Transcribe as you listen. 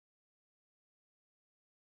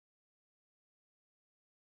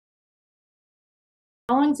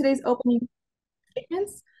Following today's opening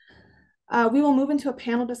statements, we will move into a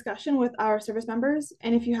panel discussion with our service members.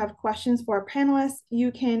 And if you have questions for our panelists,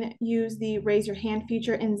 you can use the raise your hand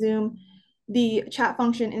feature in Zoom, the chat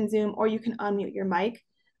function in Zoom, or you can unmute your mic.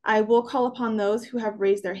 I will call upon those who have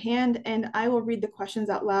raised their hand, and I will read the questions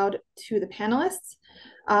out loud to the panelists.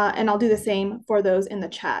 And I'll do the same for those in the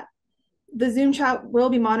chat. The Zoom chat will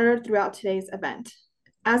be monitored throughout today's event.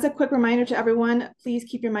 As a quick reminder to everyone, please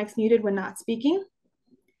keep your mics muted when not speaking.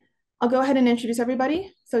 I'll go ahead and introduce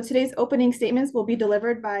everybody. So today's opening statements will be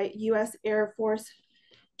delivered by U.S. Air Force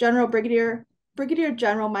Brigadier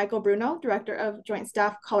General Michael Bruno, Director of Joint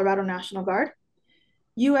Staff, Colorado National Guard.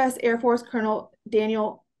 U.S. Air Force Colonel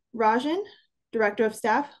Daniel Rajan, Director of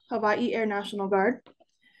Staff, Hawaii Air National Guard.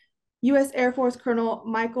 U.S. Air Force Colonel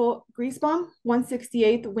Michael Griesbaum,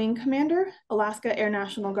 168th Wing Commander, Alaska Air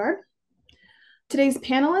National Guard. Today's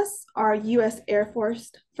panelists are U.S. Air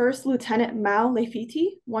Force First Lieutenant Mal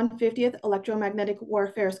Laifiti, 150th Electromagnetic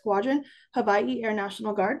Warfare Squadron, Hawaii Air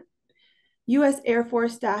National Guard. U.S. Air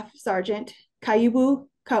Force Staff Sergeant Kaibu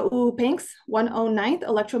Ka'u Panks, 109th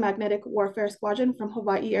Electromagnetic Warfare Squadron from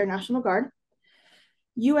Hawaii Air National Guard.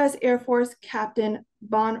 U.S. Air Force Captain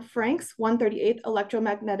Bon Franks, 138th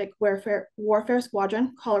Electromagnetic Warfare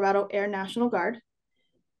Squadron, Colorado Air National Guard.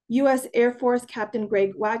 U.S. Air Force Captain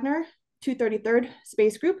Greg Wagner, 233rd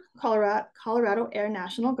Space Group, Colorado Air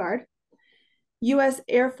National Guard. U.S.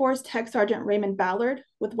 Air Force Tech Sergeant Raymond Ballard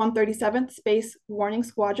with 137th Space Warning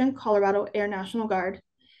Squadron, Colorado Air National Guard.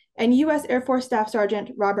 And U.S. Air Force Staff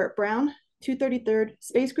Sergeant Robert Brown, 233rd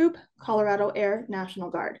Space Group, Colorado Air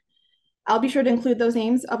National Guard. I'll be sure to include those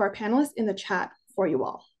names of our panelists in the chat for you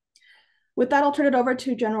all. With that, I'll turn it over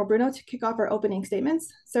to General Bruno to kick off our opening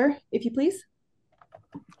statements. Sir, if you please.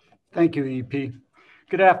 Thank you, EP.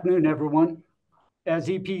 Good afternoon, everyone. As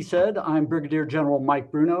EP said, I'm Brigadier General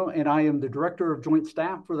Mike Bruno, and I am the Director of Joint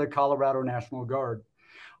Staff for the Colorado National Guard.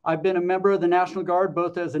 I've been a member of the National Guard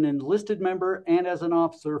both as an enlisted member and as an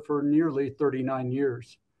officer for nearly 39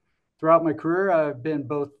 years. Throughout my career, I've been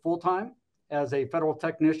both full-time as a federal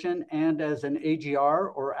technician and as an AGR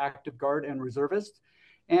or active guard and reservist,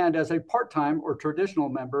 and as a part-time or traditional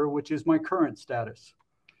member, which is my current status.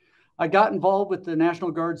 I got involved with the National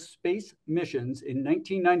Guard's space missions in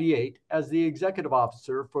 1998 as the executive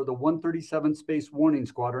officer for the 137th Space Warning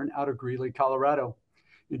Squadron out of Greeley, Colorado.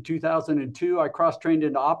 In 2002, I cross-trained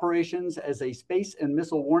into operations as a space and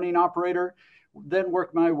missile warning operator, then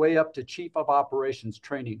worked my way up to Chief of Operations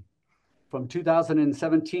training. From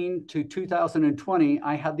 2017 to 2020,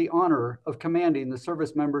 I had the honor of commanding the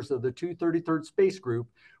service members of the 233rd Space Group,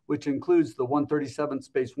 which includes the 137th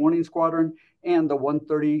Space Warning Squadron and the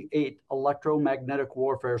 138th Electromagnetic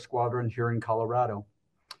Warfare Squadron here in Colorado.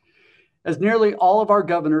 As nearly all of our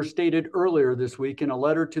governors stated earlier this week in a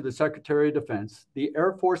letter to the Secretary of Defense, the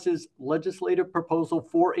Air Force's Legislative Proposal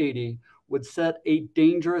 480 would set a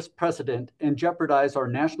dangerous precedent and jeopardize our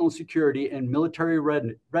national security and military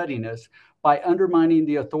readiness by undermining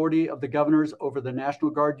the authority of the governors over the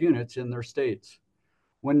National Guard units in their states.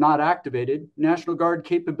 When not activated, National Guard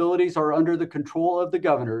capabilities are under the control of the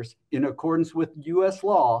governors in accordance with U.S.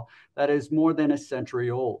 law that is more than a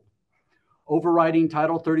century old. Overriding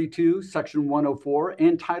Title 32, Section 104,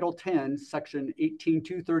 and Title 10, Section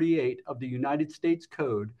 18238 of the United States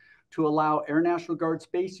Code to allow Air National Guard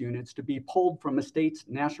space units to be pulled from a state's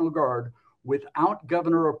National Guard without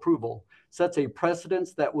governor approval sets a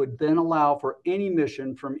precedence that would then allow for any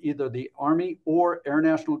mission from either the Army or Air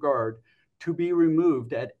National Guard to be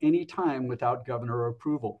removed at any time without governor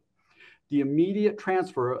approval. The immediate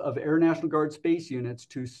transfer of Air National Guard space units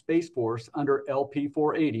to Space Force under LP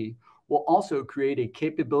 480 will also create a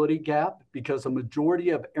capability gap because a majority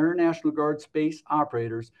of Air National Guard space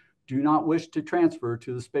operators do not wish to transfer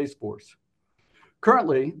to the Space Force.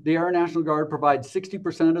 Currently, the Air National Guard provides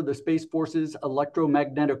 60% of the Space Force's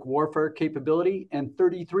electromagnetic warfare capability and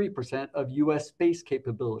 33% of U.S. space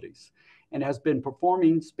capabilities, and has been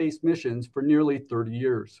performing space missions for nearly 30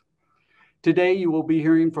 years. Today, you will be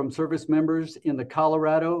hearing from service members in the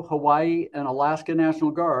Colorado, Hawaii, and Alaska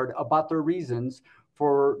National Guard about their reasons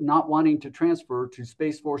for not wanting to transfer to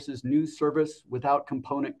Space Force's new service without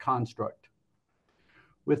component construct.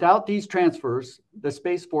 Without these transfers, the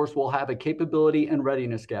Space Force will have a capability and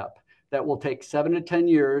readiness gap that will take 7 to 10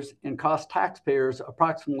 years and cost taxpayers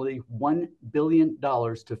approximately $1 billion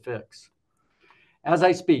to fix. As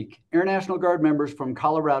I speak, Air National Guard members from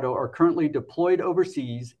Colorado are currently deployed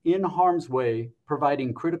overseas in harm's way,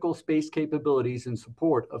 providing critical space capabilities in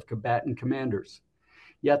support of combatant commanders.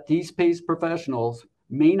 Yet these space professionals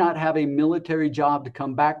may not have a military job to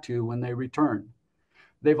come back to when they return.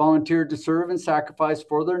 They volunteered to serve and sacrifice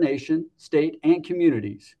for their nation, state, and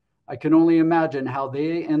communities. I can only imagine how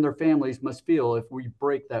they and their families must feel if we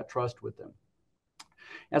break that trust with them.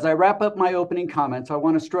 As I wrap up my opening comments, I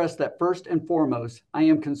want to stress that first and foremost, I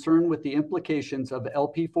am concerned with the implications of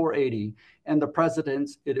LP 480 and the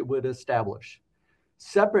precedents it would establish.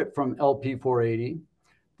 Separate from LP 480,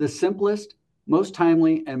 the simplest, most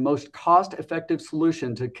timely, and most cost-effective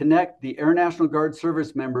solution to connect the Air National Guard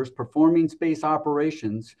service members performing space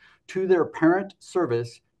operations to their parent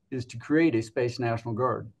service is to create a Space National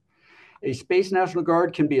Guard. A Space National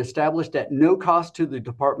Guard can be established at no cost to the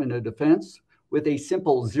Department of Defense with a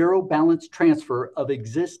simple zero balance transfer of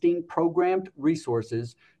existing programmed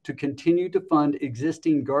resources to continue to fund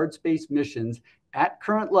existing Guard space missions at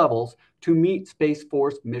current levels to meet Space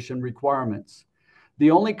Force mission requirements.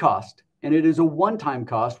 The only cost, and it is a one-time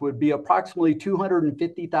cost, would be approximately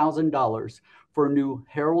 $250,000 for new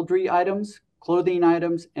heraldry items, clothing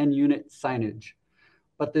items, and unit signage.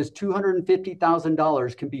 But this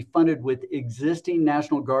 $250,000 can be funded with existing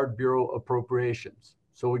National Guard Bureau appropriations.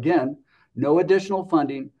 So again, no additional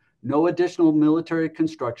funding, no additional military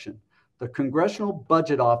construction. The Congressional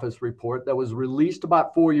Budget Office report that was released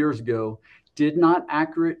about 4 years ago did not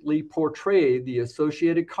accurately portray the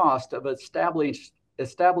associated cost of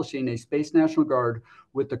establishing a Space National Guard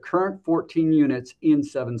with the current 14 units in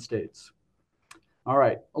 7 states. All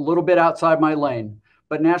right, a little bit outside my lane,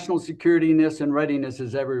 but national security-ness and readiness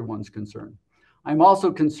is everyone's concern. I'm also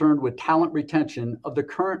concerned with talent retention of the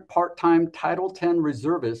current part-time Title X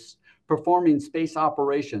reservists performing space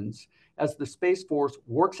operations as the Space Force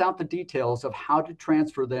works out the details of how to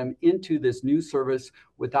transfer them into this new service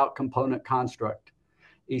without component construct.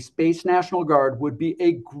 A Space National Guard would be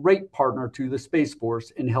a great partner to the Space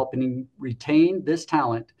Force in helping retain this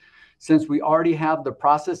talent, since we already have the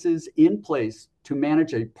processes in place to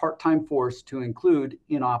manage a part-time force to include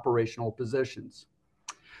in operational positions.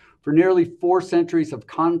 For nearly 4 centuries of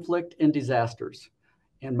conflict and disasters,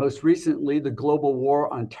 and most recently the global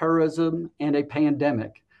war on terrorism and a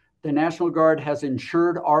pandemic, the National Guard has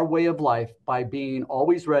ensured our way of life by being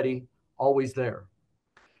always ready, always there.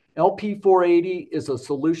 LP 480 is a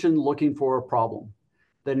solution looking for a problem.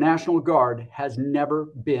 The National Guard has never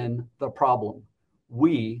been the problem.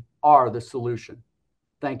 We are the solution.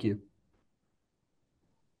 Thank you.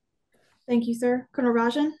 Thank you, sir. Colonel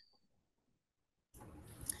Rajan?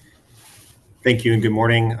 Thank you and good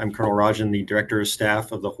morning. I'm Colonel Rajan, the Director of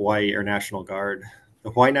Staff of the Hawaii Air National Guard.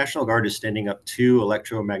 The Hawaii National Guard is standing up 2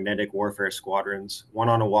 electromagnetic warfare squadrons, one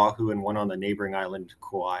on Oahu and one on the neighboring island,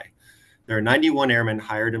 Kauai. There are 91 airmen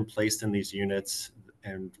hired and placed in these units,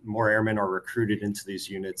 and more airmen are recruited into these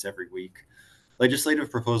units every week. Legislative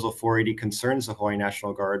Proposal 480 concerns the Hawaii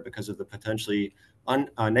National Guard because of the potentially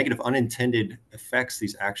negative unintended effects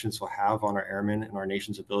these actions will have on our airmen and our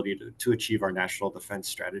nation's ability to achieve our national defense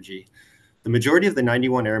strategy. The majority of the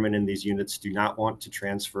 91 airmen in these units do not want to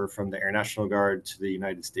transfer from the Air National Guard to the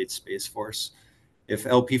United States Space Force. If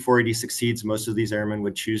LP 480 succeeds, most of these airmen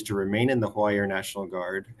would choose to remain in the Hawaii Air National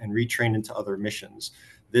Guard and retrain into other missions.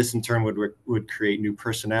 This in turn would create new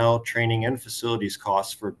personnel, training, and facilities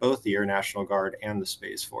costs for both the Air National Guard and the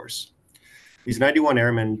Space Force. These 91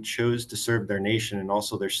 airmen chose to serve their nation and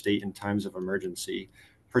also their state in times of emergency.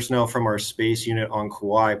 Personnel from our space unit on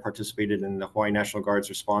Kauai participated in the Hawaii National Guard's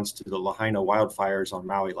response to the Lahaina wildfires on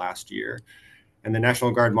Maui last year. And the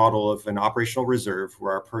National Guard model of an operational reserve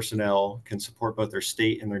where our personnel can support both their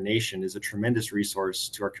state and their nation is a tremendous resource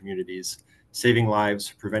to our communities, saving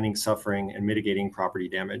lives, preventing suffering, and mitigating property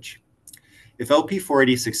damage. If LP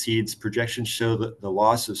 480 succeeds, projections show that the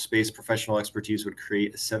loss of space professional expertise would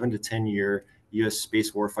create a 7 to 10 year U.S.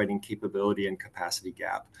 space warfighting capability and capacity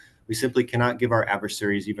gap. We simply cannot give our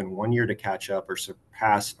adversaries even 1 year to catch up or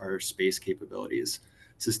surpass our space capabilities.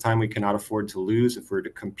 This is time we cannot afford to lose if we're to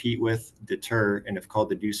compete with, deter, and if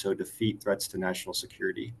called to do so, defeat threats to national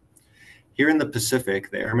security. Here in the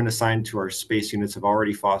Pacific, the airmen assigned to our space units have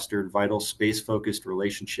already fostered vital space-focused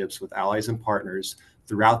relationships with allies and partners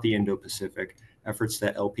throughout the Indo-Pacific, efforts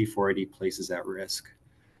that LP 480 places at risk.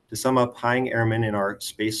 To sum up, hiring airmen in our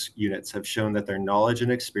space units have shown that their knowledge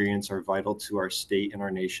and experience are vital to our state and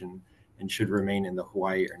our nation and should remain in the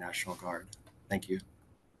Hawaii Air National Guard. Thank you.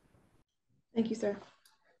 Thank you, sir.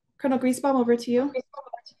 Colonel Griesbaum, over to you.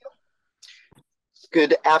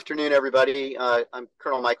 Good afternoon, everybody. I'm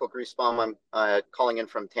Colonel Michael Griesbaum. I'm calling in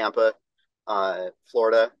from Tampa,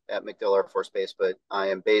 Florida at MacDill Air Force Base, but I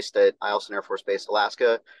am based at Eielson Air Force Base,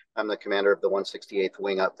 Alaska. I'm the commander of the 168th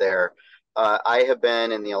Wing up there. I have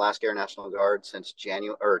been in the Alaska Air National Guard since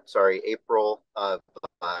April of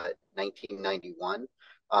 1991.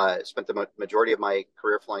 Spent the majority of my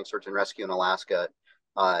career flying search and rescue in Alaska.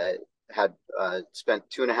 had spent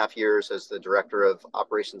 2.5 years as the Director of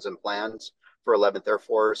Operations and Plans for 11th Air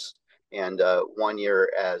Force, and 1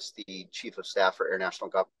 year as the Chief of Staff for Air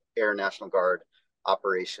National Guard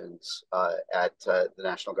Operations at the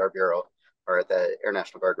National Guard Bureau, or at the Air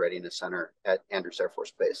National Guard Readiness Center at Andrews Air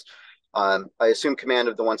Force Base. I assumed command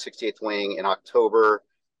of the 168th Wing in October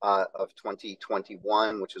of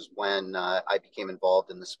 2021, which is when I became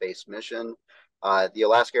involved in the space mission. The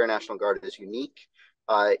Alaska Air National Guard is unique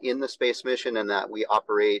in the space mission in that we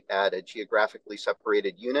operate at a geographically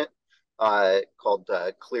separated unit called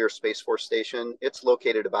Clear Space Force Station. It's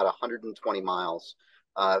located about 120 miles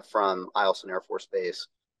from Eielson Air Force Base,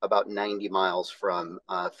 about 90 miles from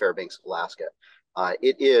Fairbanks, Alaska.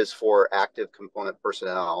 It is, for active component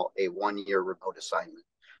personnel, a 1-year remote assignment.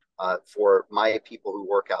 For my people who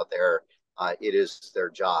work out there, it is their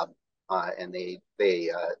job, and they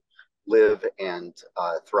live and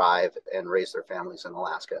thrive and raise their families in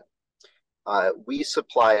Alaska. We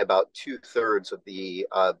supply about 2/3 of the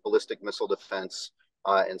ballistic missile defense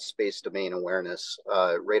and space domain awareness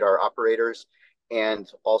radar operators,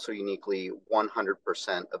 and also uniquely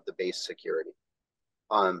 100% of the base security.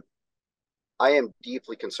 I am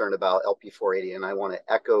deeply concerned about LP-480, and I want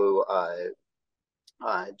to echo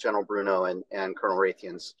General Bruno and Colonel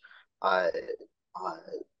Raytheon's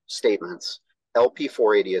statements.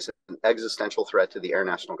 LP-480 is an existential threat to the Air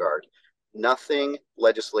National Guard. Nothing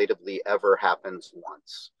legislatively ever happens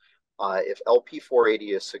once. If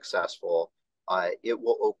LP-480 is successful, it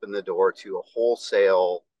will open the door to a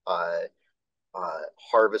wholesale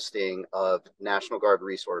harvesting of National Guard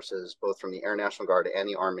resources, both from the Air National Guard and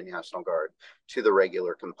the Army National Guard, to the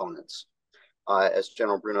regular components. As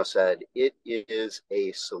General Bruno said, it is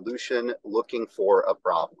a solution looking for a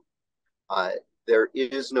problem. There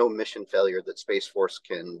is no mission failure that Space Force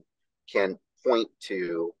can point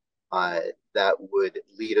to that would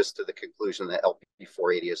lead us to the conclusion that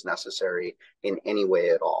LP-480 is necessary in any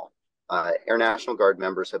way at all. Air National Guard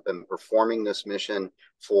members have been performing this mission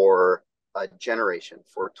for a generation,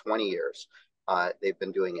 for 20 years. They've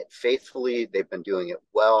been doing it faithfully, they've been doing it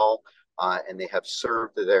well, and they have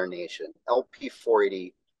served their nation.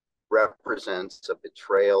 LP-480 represents a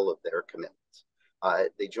betrayal of their commitment.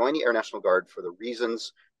 They join the Air National Guard for the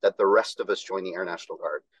reasons that the rest of us join the Air National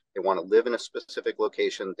Guard. They want to live in a specific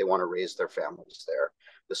location. They want to raise their families there.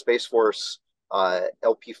 The Space Force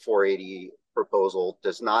LP-480 proposal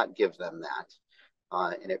does not give them that,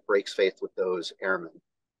 and it breaks faith with those airmen.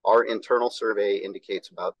 Our internal survey indicates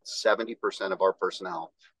about 70% of our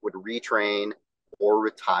personnel would retrain or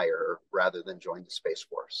retire rather than join the Space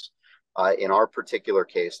Force. In our particular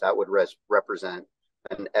case, that would represent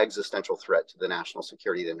an existential threat to the national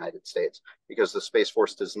security of the United States, because the Space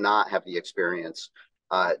Force does not have the experience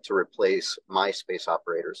to replace my space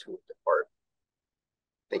operators who would depart.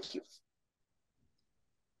 Thank you.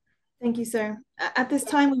 Thank you, sir. At this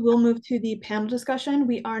time, we will move to the panel discussion.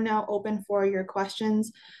 We are now open for your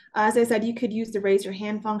questions. As I said, you could use the raise your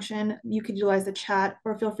hand function, you could utilize the chat,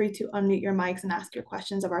 or feel free to unmute your mics and ask your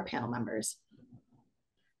questions of our panel members.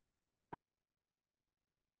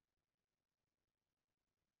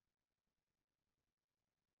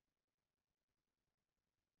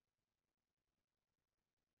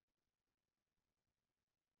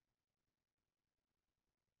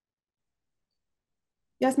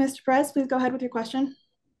 Yes, Mr. Perez, please go ahead with your question.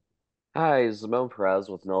 Hi, Zamone Perez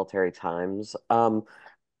with Military Times.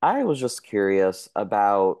 I was just curious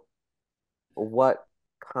about what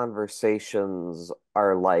conversations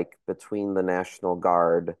are like between the National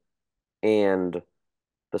Guard and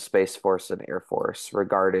the Space Force and Air Force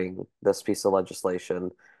regarding this piece of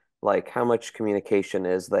legislation. Like, how much communication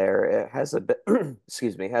is there? It hasn't been,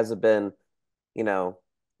 excuse me, has it been,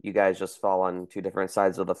 you guys just fall on two different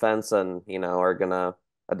sides of the fence and,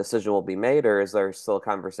 a decision will be made, or is there still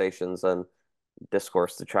conversations and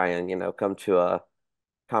discourse to try and, come to a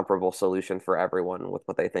comparable solution for everyone with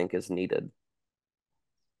what they think is needed?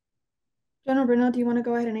 General Bruno, do you want to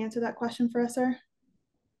go ahead and answer that question for us, sir?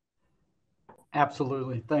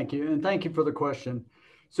 Absolutely. Thank you. And thank you for the question.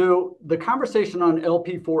 So the conversation on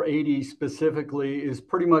LP-480 specifically is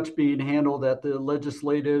pretty much being handled at the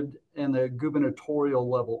legislative and the gubernatorial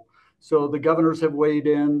level. So the governors have weighed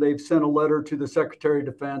in. They've sent a letter to the Secretary of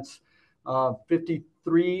Defense.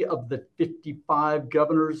 53 of the 55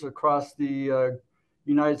 governors across the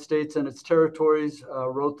United States and its territories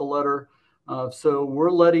wrote the letter. So we're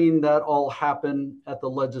letting that all happen at the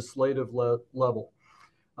legislative level.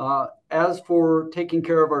 As for taking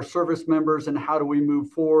care of our service members and how do we move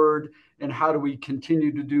forward and how do we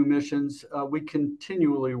continue to do missions, we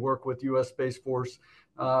continually work with U.S. Space Force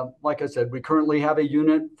Like I said, we currently have a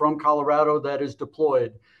unit from Colorado that is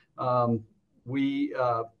deployed.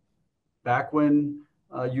 Back when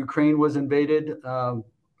Ukraine was invaded,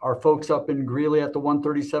 our folks up in Greeley at the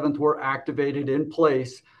 137th were activated in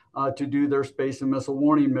place to do their space and missile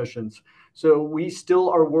warning missions. So we still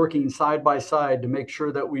are working side by side to make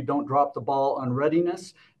sure that we don't drop the ball on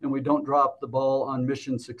readiness and we don't drop the ball on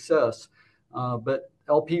mission success. But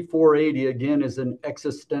LP 480, again, is an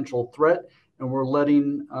existential threat, and we're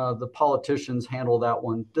letting the politicians handle that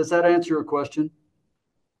one. Does that answer your question?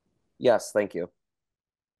 Yes, thank you.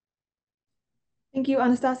 Thank you.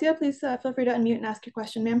 Anastasia, please feel free to unmute and ask your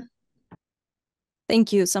question, ma'am.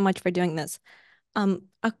 Thank you so much for doing this.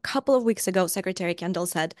 A couple of weeks ago, Secretary Kendall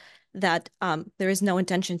said that there is no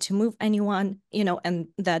intention to move anyone, and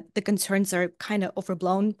that the concerns are kind of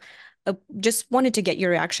overblown. Just wanted to get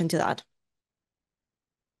your reaction to that.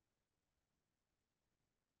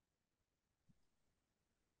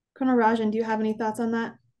 Colonel Rajan, do you have any thoughts on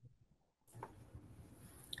that?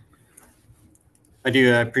 I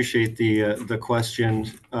do. I appreciate the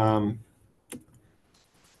question.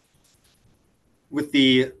 With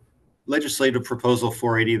the legislative proposal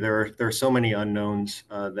 480, there are so many unknowns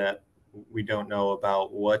that we don't know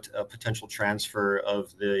about what a potential transfer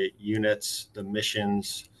of the units, the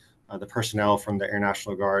missions, the personnel from the Air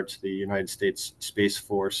National Guard to the United States Space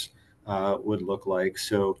Force would look like.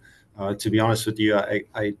 So to be honest with you,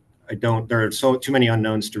 I don't, there are too many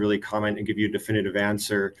unknowns to really comment and give you a definitive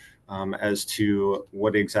answer as to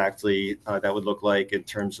what exactly that would look like in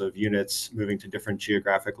terms of units moving to different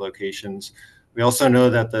geographic locations. We also know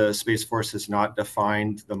that the Space Force has not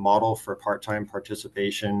defined the model for part-time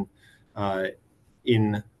participation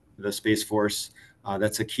in the Space Force.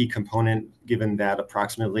 That's a key component, given that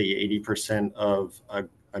approximately 80% of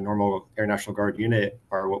a normal Air National Guard unit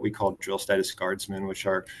are what we call drill status guardsmen, which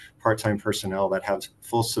are part-time personnel that have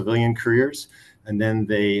full civilian careers. And then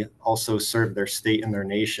they also serve their state and their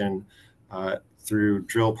nation through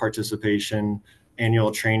drill participation,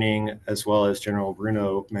 annual training, as well as General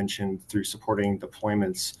Bruno mentioned, through supporting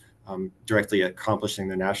deployments directly accomplishing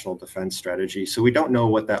the national defense strategy. So we don't know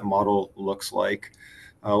what that model looks like.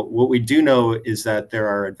 What we do know is that there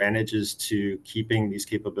are advantages to keeping these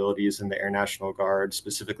capabilities in the Air National Guard,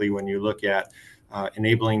 specifically when you look at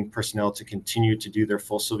enabling personnel to continue to do their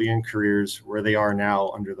full civilian careers where they are now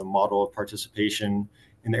under the model of participation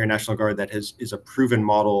in the Air National Guard that is a proven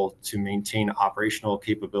model to maintain operational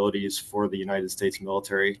capabilities for the United States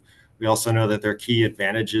military. We also know that there are key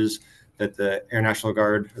advantages that the Air National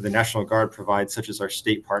Guard or the National Guard provides, such as our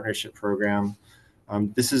state partnership program.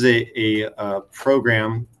 This is a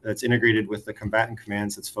program that's integrated with the combatant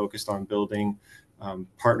commands that's focused on building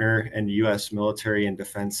partner and U.S. military and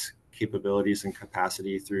defense capabilities and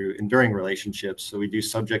capacity through enduring relationships. So we do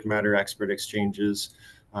subject matter expert exchanges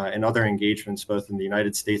and other engagements both in the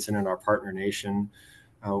United States and in our partner nation.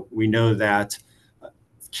 We know that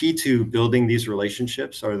key to building these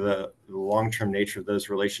relationships are the long-term nature of those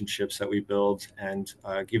relationships that we build. And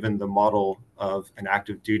given the model of an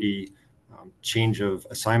active duty change of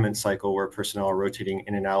assignment cycle where personnel are rotating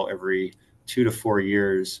in and out every 2 to 4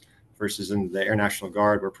 years versus in the Air National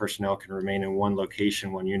Guard where personnel can remain in one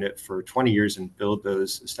location, one unit for 20 years and build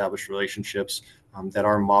those established relationships, that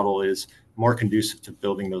our model is more conducive to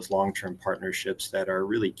building those long-term partnerships that are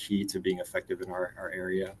really key to being effective in our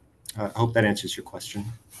area. I hope that answers your question.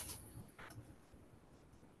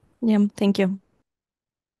 Yeah, thank you.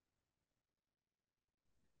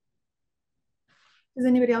 Does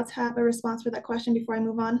anybody else have a response for that question before I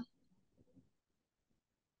move on?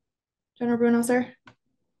 General Bruno, sir.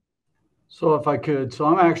 So if I could,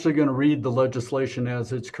 I'm actually going to read the legislation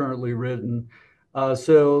as it's currently written.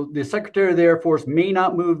 So the Secretary of the Air Force may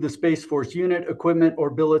not move the Space Force unit, equipment, or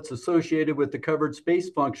billets associated with the covered space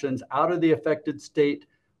functions out of the affected state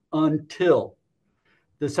until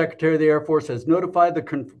the Secretary of the Air Force has notified the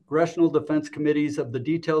Congressional Defense Committees of the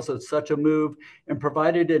details of such a move and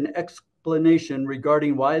provided an explanation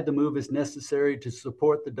regarding why the move is necessary to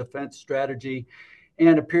support the defense strategy,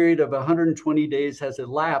 and a period of 120 days has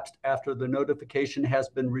elapsed after the notification has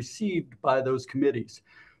been received by those committees.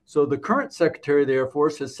 So the current Secretary of the Air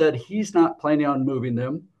Force has said he's not planning on moving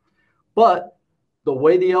them, but the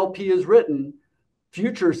way the LP is written,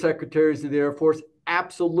 future Secretaries of the Air Force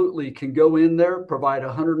absolutely can go in there, provide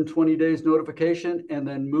 120 days notification, and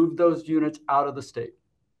then move those units out of the state.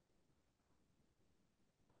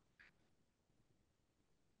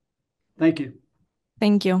 Thank you.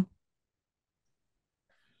 Thank you.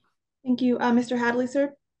 Thank you. Mr. Hadley,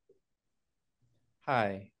 sir.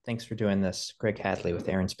 Hi, thanks for doing this. Greg Hadley with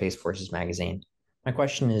Air and Space Forces Magazine. My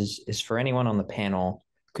question is for anyone on the panel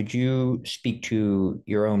Could you speak to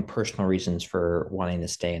your own personal reasons for wanting to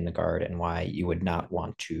stay in the Guard and why you would not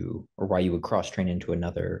want to, or why you would cross train into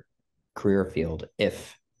another career field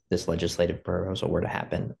if this legislative proposal were to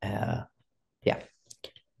happen? Yeah.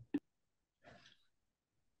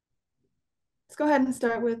 Let's go ahead and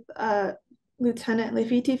start with Lieutenant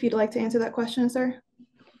Lafiti, if you'd like to answer that question, sir.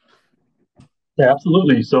 Yeah,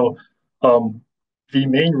 absolutely. So the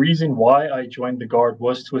main reason why I joined the Guard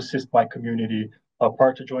was to assist my community.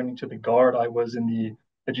 Prior to joining to the Guard, I was in the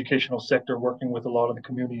educational sector working with a lot of the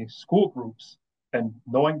community school groups. And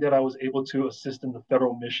knowing that I was able to assist in the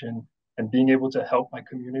federal mission and being able to help my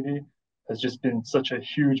community has just been such a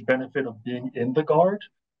huge benefit of being in the Guard.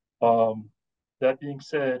 That being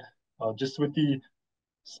said, just with the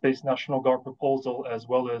Space National Guard proposal, as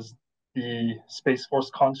well as the Space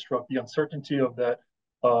Force construct, the uncertainty of that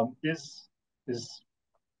is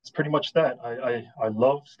pretty much that. I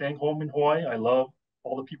love staying home in Hawaii. I love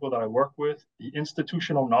all the people that I work with, the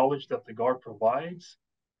institutional knowledge that the Guard provides.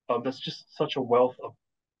 That's just such a wealth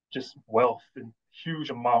and huge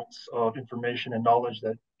amounts of information and knowledge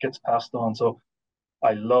that gets passed on. So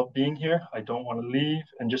I love being here. I don't want to leave,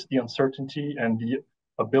 and just the uncertainty and the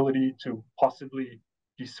ability to possibly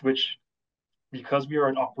be switched because we are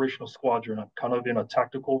an operational squadron. I'm kind of in a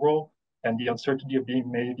tactical role, and the uncertainty of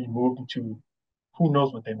being maybe moved into who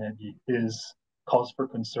knows what they may be is cause for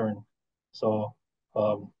concern. So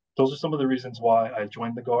those are some of the reasons why I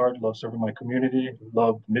joined the Guard. Love serving my community,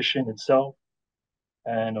 love the mission itself,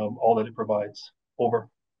 and all that it provides. Over.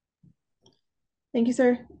 Thank you,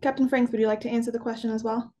 sir. Captain Franks, would you like to answer the question as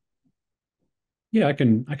well? Yeah, I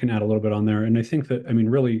can add a little bit on there. And I think that, I mean,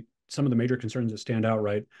 really some of the major concerns that stand out,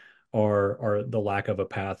 right, are the lack of a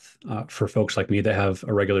path for folks like me that have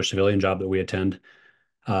a regular civilian job that we attend.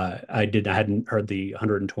 I hadn't heard the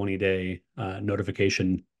 120-day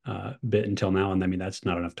notification bit until now. And I mean, that's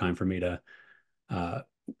not enough time for me to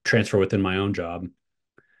transfer within my own job.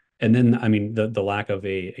 And then, I mean, the lack of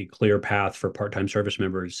a clear path for part-time service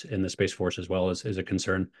members in the Space Force as well is a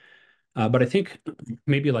concern. But I think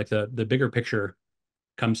maybe like the bigger picture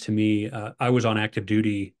comes to me. I was on active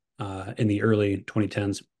duty in the early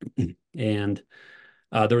 2010s, and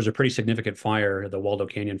there was a pretty significant fire, the Waldo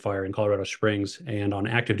Canyon fire in Colorado Springs. And on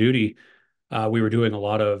active duty, we were doing a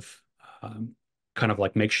lot of kind of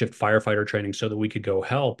like makeshift firefighter training so that we could go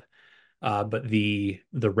help. But the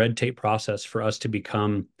red tape process for us to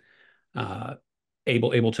become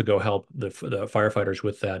able to go help the firefighters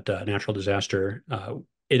with that natural disaster,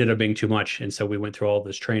 it ended up being too much. And so we went through all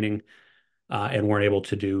this training and weren't able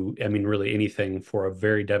to do, I mean, really anything for a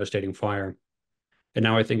very devastating fire. And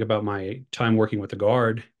now I think about my time working with the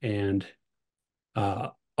Guard, and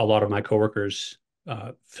a lot of my coworkers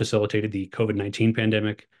facilitated the COVID-19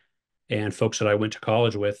 pandemic, and folks that I went to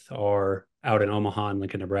college with are out in Omaha and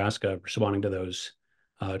Lincoln, Nebraska, responding to those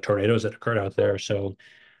tornadoes that occurred out there. So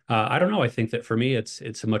I don't know. I think that for me, it's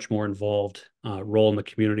a much more involved role in the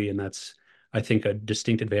community, and that's, I think, a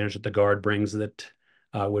distinct advantage that the Guard brings that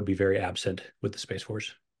would be very absent with the Space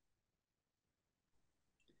Force.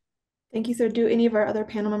 Thank you, sir. Do any of our other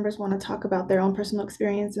panel members want to talk about their own personal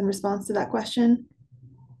experience in response to that question?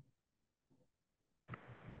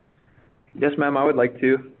 Yes, ma'am, I would like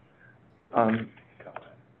to.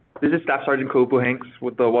 This is Staff Sergeant Kopu Hanks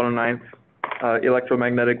with the 109th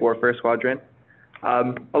Electromagnetic Warfare Squadron.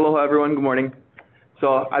 Aloha, everyone. Good morning.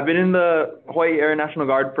 So I've been in the Hawaii Air National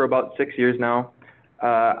Guard for about 6 years now.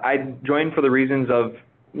 I joined for the reasons of,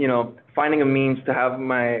 finding a means to have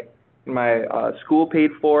my school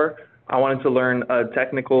paid for. I wanted to learn a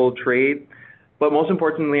technical trade, but most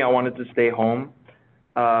importantly, I wanted to stay home.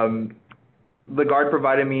 The Guard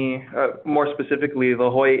provided me, more specifically, the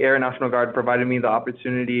Hawaii Air National Guard provided me the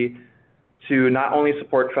opportunity to not only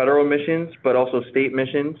support federal missions, but also state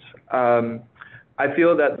missions. I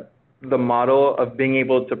feel that the model of being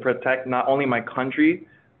able to protect not only my country,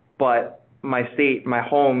 but my state, my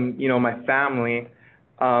home, my family,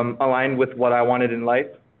 aligned with what I wanted in life,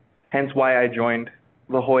 hence why I joined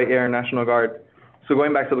the Hawaii Air National Guard. So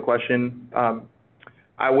going back to the question,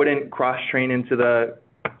 I wouldn't cross-train into the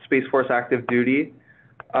Space Force active duty,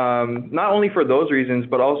 not only for those reasons,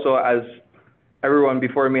 but also, as everyone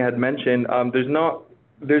before me had mentioned, there's no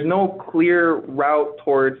clear route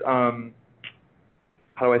towards, how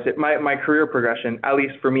do I say it? My career progression, at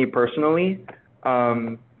least for me personally.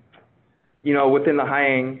 Within the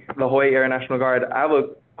Hawaii Air National Guard, I have a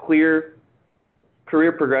clear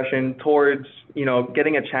career progression towards,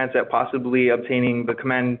 getting a chance at possibly obtaining the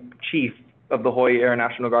command chief of the Hawaii Air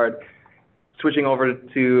National Guard. Switching over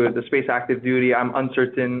to the space active duty, I'm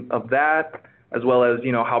uncertain of that, as well as,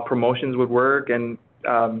 how promotions would work and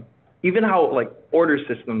even how like order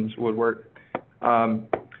systems would work.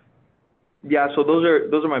 Yeah, so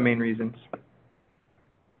those are my main reasons.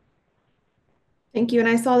 Thank you. And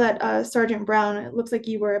I saw that Sergeant Brown, it looks like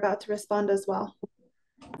you were about to respond as well.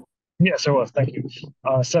 Yes, I was. Thank you.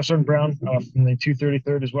 Staff Sergeant Brown from the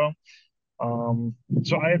 233rd as well.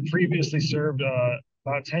 So I had previously served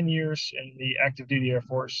about 10 years in the active duty Air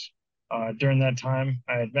Force. During that time,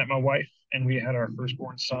 I had met my wife and we had our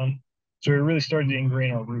firstborn son. So we really started to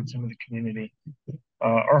ingrain our roots into the community.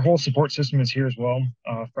 Our whole support system is here as well,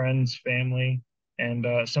 friends, family, and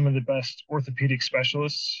some of the best orthopedic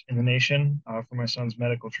specialists in the nation for my son's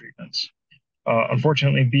medical treatments.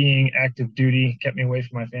 Unfortunately, being active duty kept me away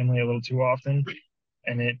from my family a little too often,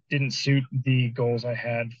 and it didn't suit the goals I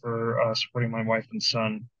had for supporting my wife and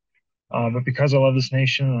son. But because I love this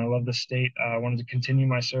nation and I love this state, I wanted to continue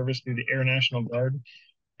my service through the Air National Guard,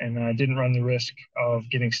 and I didn't run the risk of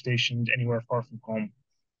getting stationed anywhere far from home.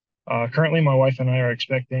 Currently, my wife and I are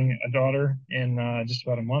expecting a daughter in just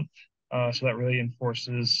about a month, so that really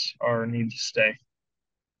enforces our need to stay.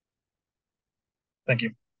 Thank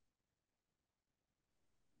you.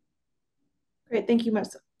 Great, thank you much.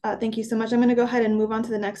 Thank you so much. I'm going to go ahead and move on to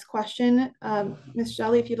the next question. Ms.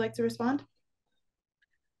 Shelley, if you'd like to respond.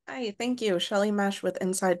 Hi, thank you. Shelley Mesh with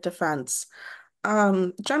Inside Defense.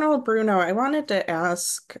 General Bruno, I wanted to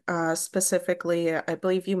ask specifically, I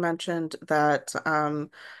believe you mentioned that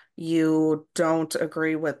you don't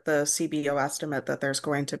agree with the CBO estimate that there's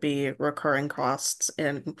going to be recurring costs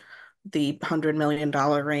in the $100 million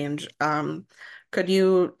range. Could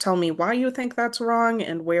you tell me why you think that's wrong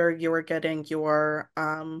and where you're getting your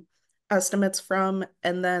estimates from?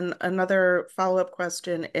 And then another follow-up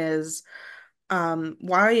question is,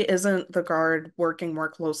 why isn't the Guard working more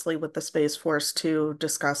closely with the Space Force to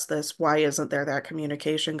discuss this? Why isn't there that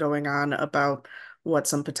communication going on about what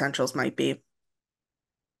some potentials might be?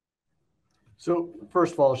 So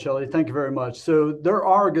first of all, Shelley, thank you very much. So there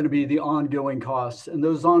are going to be the ongoing costs, and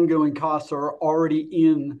those ongoing costs are already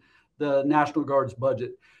in the National Guard's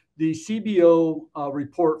budget. The CBO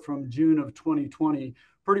report from June of 2020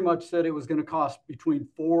 pretty much said it was going to cost between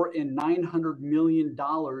 $400 and $900 million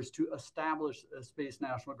to establish a Space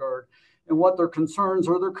National Guard. And what their concerns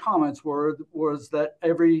or their comments was that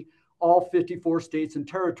all 54 states and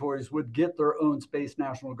territories would get their own Space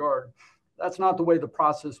National Guard. That's not the way the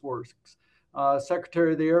process works.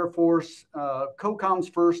 Secretary of the Air Force,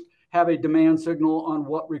 COCOMs first have a demand signal on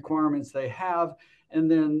what requirements they have, and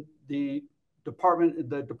then the Department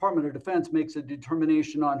of Defense makes a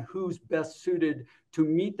determination on who's best suited to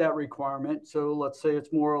meet that requirement. So let's say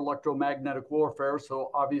it's more electromagnetic warfare,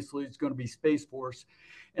 so obviously it's going to be Space Force.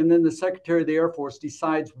 And then the Secretary of the Air Force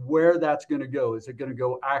decides where that's going to go. Is it going to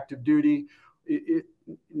go active duty?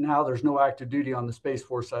 Now there's no active duty on the Space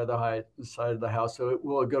Force side of the house. So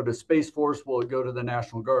will it go to Space Force? Will it go to the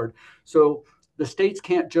National Guard? So the states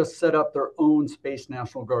can't just set up their own Space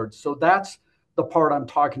National Guard. So that's the part I'm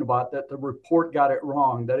talking about, that the report got it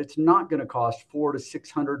wrong, that it's not going to cost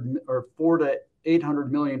 $400 to $800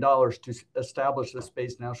 million to establish the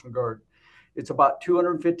Space National Guard. It's about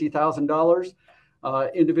 $250,000.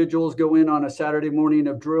 Individuals go in on a Saturday morning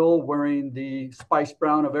of drill wearing the Spice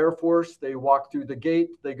Brown of Air Force. They walk through the gate,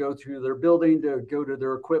 they go through their building to go to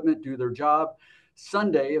their equipment, do their job.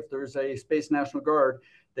 Sunday, if there's a Space National Guard,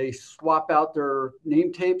 they swap out their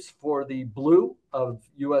name tapes for the blue of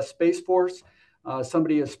U.S. Space Force.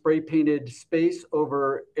 Somebody has spray painted space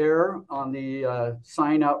over air on the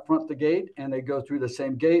sign out front the gate, and they go through the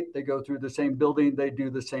same gate, they go through the same building, they do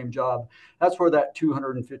the same job. That's where that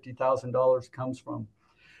 $250,000 comes from.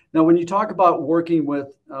 Now, when you talk about working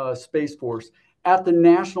with Space Force at the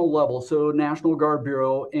national level, so National Guard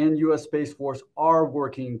Bureau and U.S. Space Force are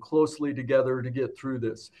working closely together to get through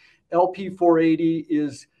this. LP 480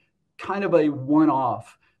 is kind of a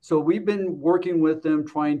one-off. So we've been working with them,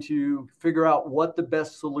 trying to figure out what the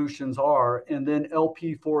best solutions are, and then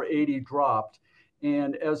LP 480 dropped.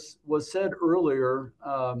 And as was said earlier,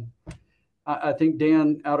 I think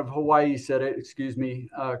Dan out of Hawaii said it,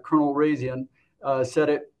 Colonel Razian said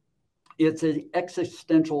it, it's an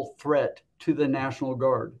existential threat to the National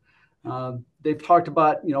Guard. They've talked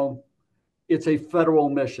about, it's a federal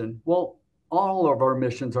mission. Well, all of our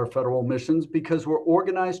missions are federal missions because we're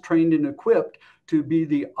organized, trained, and equipped to be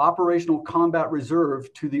the operational combat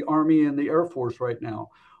reserve to the Army and the Air Force right now.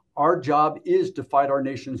 Our job is to fight our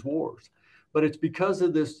nation's wars. But it's because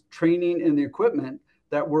of this training and the equipment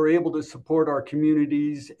that we're able to support our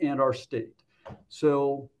communities and our state.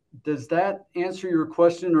 So does that answer your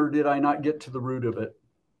question, or did I not get to the root of it?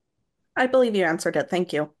 I believe you answered it.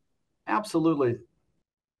 Thank you. Absolutely.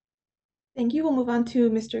 Thank you. We'll move on to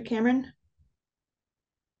Mr. Cameron.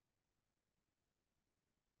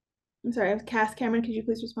 I'm sorry, Cass Cameron, could you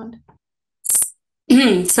please respond?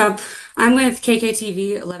 So I'm with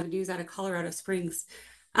KKTV 11 News out of Colorado Springs.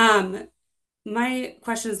 My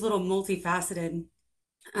question is a little multifaceted.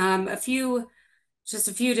 Just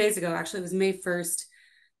a few days ago, actually, it was May 1st,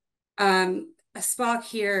 SPOC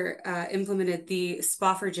here implemented the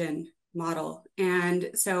Spoffergen model.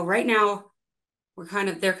 And so right now,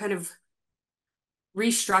 they're kind of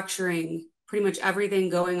restructuring pretty much everything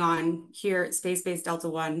going on here at Space Base Delta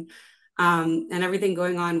One, and everything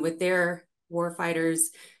going on with their warfighters,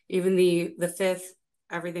 even the fifth,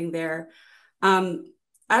 everything there.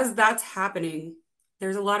 As that's happening,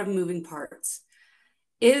 there's a lot of moving parts.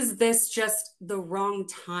 Is this just the wrong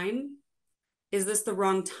time? Is this the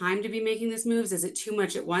wrong time to be making these moves? Is it too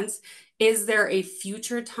much at once? Is there a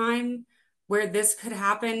future time where this could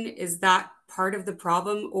happen? Is that part of the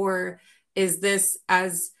problem? Or is this,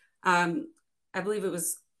 as I believe it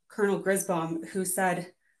was Colonel Grisbaum who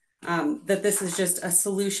said that this is just a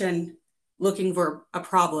solution looking for a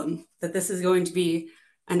problem, that this is going to be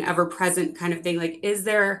an ever-present kind of thing? Like, is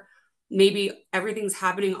there maybe everything's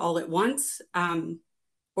happening all at once?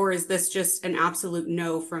 Or is this just an absolute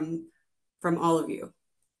no from all of you?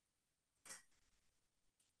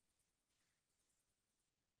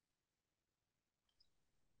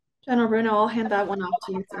 General Bruno, I'll hand that one off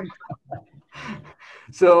to you, sir.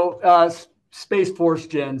 So Space Force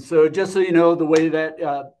Gen. So just so you know, the way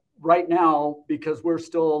that right now, because we're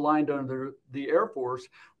still aligned under the Air Force,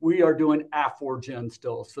 we are doing AFOR Gen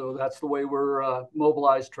still. So that's the way we're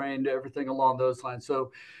mobilized, trained, everything along those lines.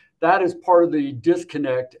 So that is part of the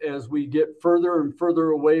disconnect as we get further and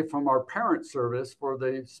further away from our parent service for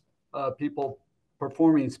the people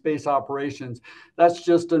performing space operations. That's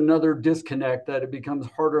just another disconnect, that it becomes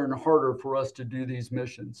harder and harder for us to do these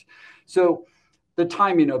missions. So the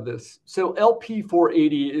timing of this. So LP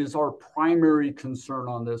 480 is our primary concern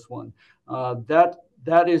on this one.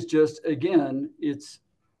 That is just, again, it's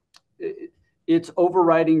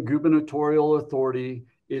overriding gubernatorial authority.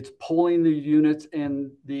 It's pulling the units and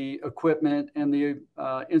the equipment and the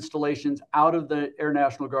installations out of the Air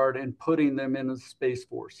National Guard and putting them in the Space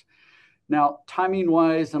Force. Now,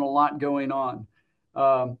 timing-wise and a lot going on,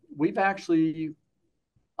 we've actually,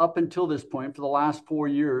 up until this point, for the last 4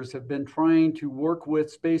 years, have been trying to work with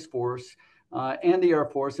Space Force and the Air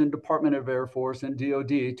Force and Department of Air Force and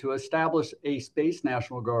DoD to establish a Space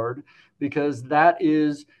National Guard, because that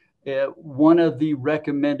is one of the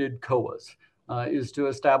recommended COAs, is to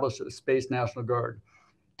establish a Space National Guard.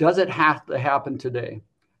 Does it have to happen today?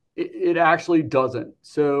 It actually doesn't.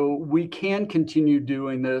 So we can continue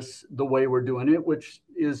doing this the way we're doing it, which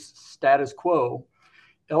is status quo.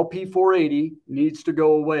 LP 480 needs to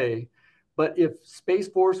go away. But if Space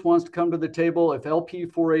Force wants to come to the table, if LP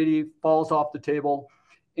 480 falls off the table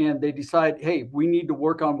and they decide, hey, we need to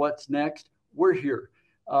work on what's next, we're here.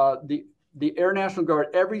 The Air National Guard,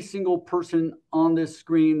 every single person on this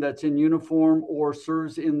screen that's in uniform or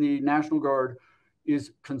serves in the National Guard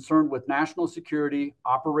is concerned with national security,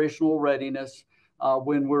 operational readiness,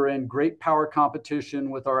 when we're in great power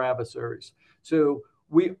competition with our adversaries. So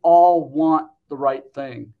we all want the right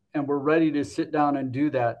thing, and we're ready to sit down and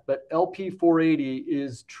do that. But LP 480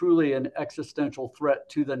 is truly an existential threat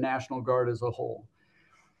to the National Guard as a whole.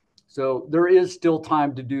 So there is still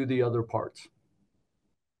time to do the other parts.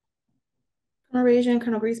 Colonel Rajan,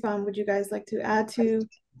 Colonel Griesbaum, would you guys like to add to?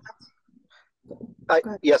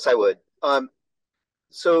 Yes, I would.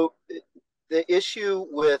 So the issue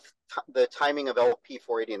with the timing of LP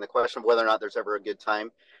 480 and the question of whether or not there's ever a good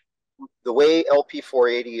time, the way LP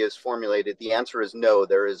 480 is formulated, the answer is no,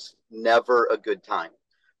 there is never a good time,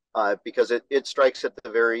 because it strikes at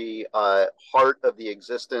the very heart of the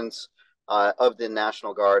existence of the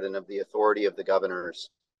National Guard and of the authority of the governors,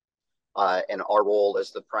 and our role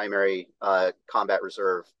as the primary combat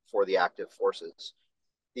reserve for the active forces.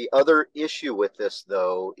 The other issue with this,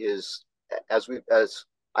 though, is, as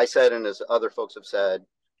I said and as other folks have said,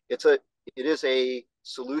 it is a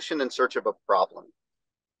solution in search of a problem.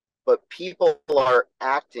 But people are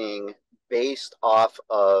acting based off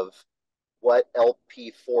of what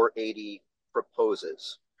LP 480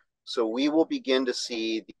 proposes. So we will begin to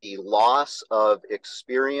see the loss of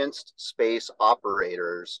experienced space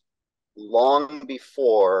operators long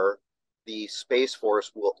before the Space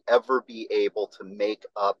Force will ever be able to make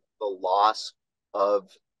up the loss of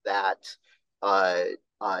that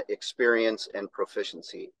experience and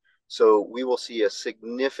proficiency. So we will see a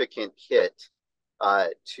significant hit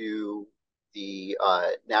to the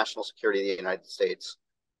national security of the United States,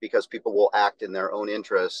 because people will act in their own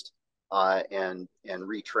interest and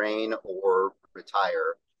retrain or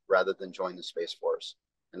retire rather than join the Space Force.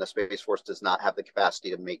 and the Space Force does not have the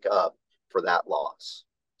capacity to make up for that loss.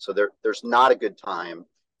 So there's not a good time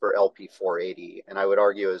for LP 480. And I would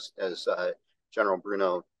argue, as General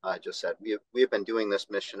Bruno just said, we have been doing this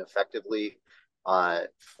mission effectively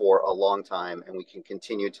for a long time, and we can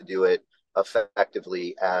continue to do it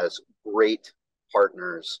effectively as great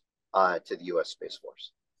partners to the U.S. Space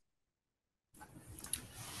Force.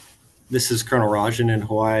 This is Colonel Rajan in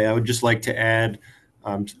Hawaii. I would just like to add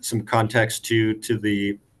some context to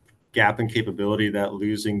the gap in capability that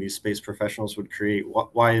losing these space professionals would create.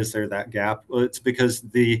 Why is there that gap? Well, it's because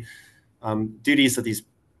the duties that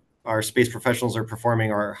our space professionals are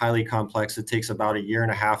performing are highly complex. It takes about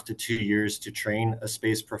 1.5 to 2 years to train a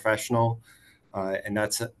space professional, and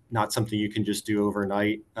that's not something you can just do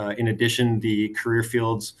overnight. In addition, the career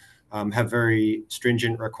fields have very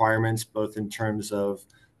stringent requirements, both in terms of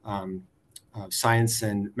science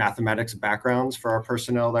and mathematics backgrounds for our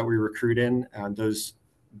personnel that we recruit in. Those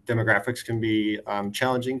demographics can be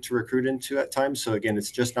challenging to recruit into at times. So again,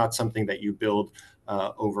 it's just not something that you build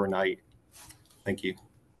overnight. Thank you.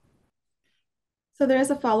 So there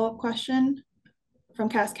is a follow-up question from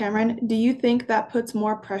Cass Cameron. Do you think that puts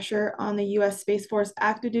more pressure on the U.S. Space Force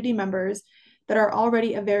active duty members that are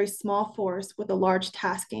already a very small force with a large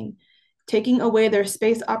tasking, taking away their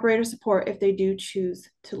space operator support if they do choose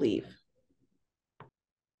to leave?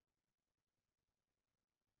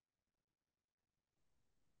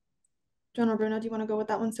 General Bruno, do you want to go with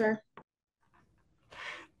that one, sir?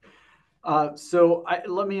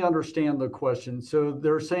 Let me understand the question. So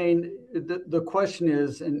they're saying the question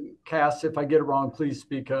is, and Cass, if I get it wrong, please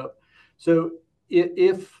speak up. So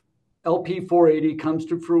if LP 480 comes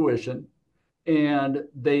to fruition and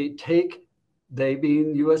they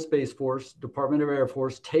being U.S. Space Force, Department of Air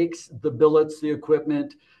Force, takes the billets, the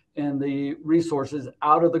equipment, and the resources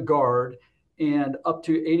out of the Guard, and up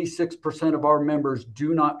to 86% of our members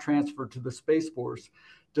do not transfer to the Space Force,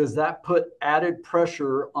 does that put added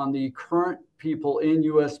pressure on the current people in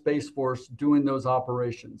U.S. Space Force doing those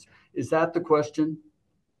operations? Is that the question?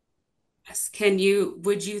 Yes.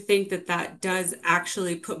 Would you think that does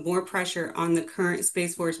actually put more pressure on the current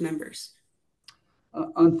Space Force members?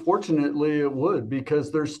 Unfortunately, it would, because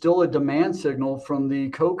there's still a demand signal from the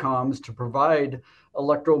COCOMs to provide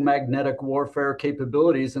electromagnetic warfare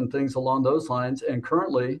capabilities and things along those lines. And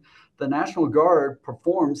currently, the National Guard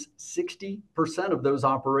performs 60% of those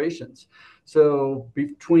operations. So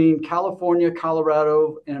between California,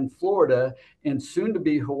 Colorado, and Florida, and soon to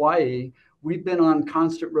be Hawaii, we've been on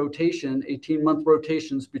constant rotation, 18-month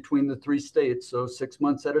rotations between the 3 states, so 6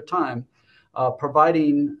 months at a time,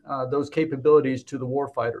 providing those capabilities to the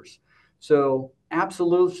warfighters. So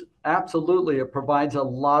absolutely, it provides a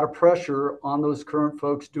lot of pressure on those current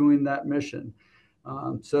folks doing that mission.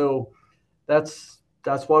 So that's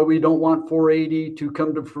why we don't want 480 to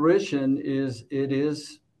come to fruition. It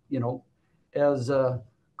is, as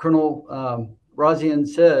Colonel Razian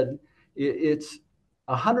said, it's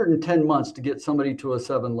 110 months to get somebody to a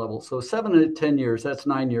 7 level. So 7 to 10 years, that's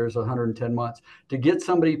 9 years, 110 months. To get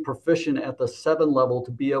somebody proficient at the 7 level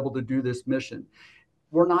to be able to do this mission.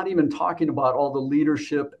 We're not even talking about all the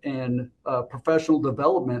leadership and professional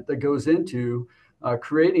development that goes into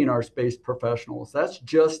creating our space professionals. That's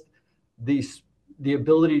just the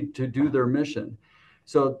ability to do their mission.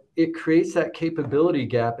 So it creates that capability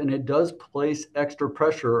gap, and it does place extra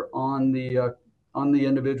pressure on the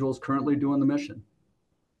individuals currently doing the mission.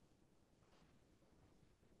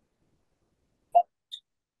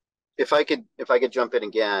 If I could jump in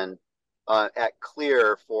again, at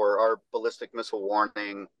CLEAR for our ballistic missile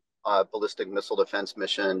warning, ballistic missile defense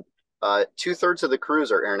mission, 2/3 of the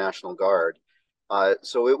crews are Air National Guard.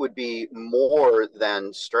 So it would be more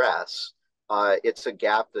than stress. It's a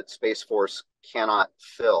gap that Space Force cannot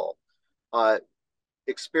fill.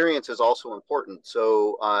 Experience is also important.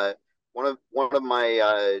 So one of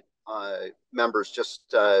my members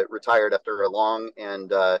just retired after a long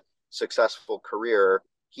and successful career.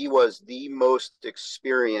 He was the most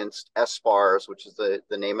experienced SBARS, which is the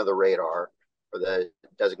name of the radar, or the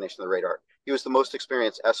designation of the radar. He was the most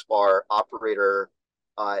experienced SBAR operator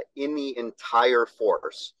in the entire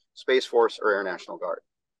force, Space Force or Air National Guard.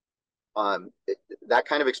 That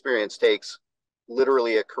kind of experience takes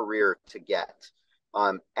literally a career to get.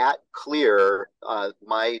 At CLEAR,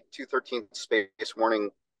 my 213th Space Warning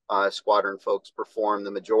Squadron folks perform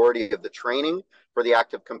the majority of the training for the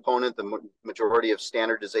active component, the majority of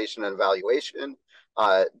standardization and evaluation,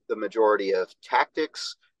 the majority of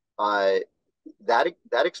tactics. That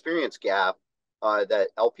experience gap that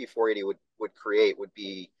LP 480 would create would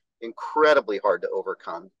be incredibly hard to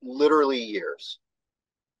overcome, literally years.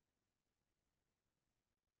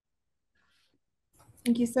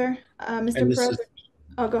 Thank you, sir. Mr. And this Perez. is,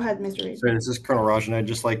 Oh, go ahead, Mr. Reed. sorry, this is Colonel Rajan. I'd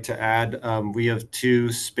just like to add, we have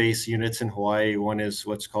two space units in Hawaii. One is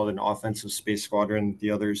what's called an offensive space squadron.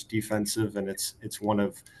 The other is defensive, and it's one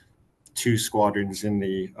of two squadrons in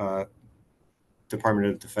the Department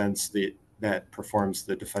of Defense that performs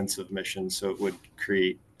the defensive mission. So it would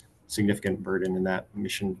create significant burden in that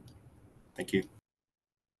mission. Thank you.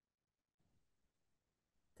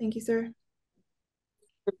 Thank you, sir.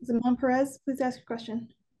 Zaman Perez, please ask your question.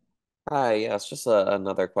 Hi, yes, just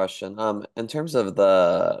another question. In terms of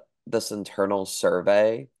this internal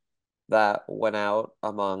survey that went out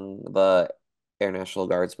among the Air National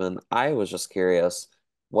Guardsmen, I was just curious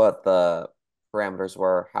what the parameters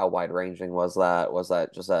were. How wide-ranging was that? Was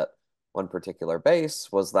that just at one particular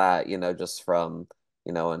base? Was that, just from,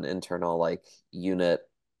 an internal like unit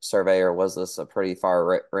survey, or was this a pretty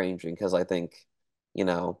far-ranging? Because I think,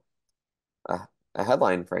 a, a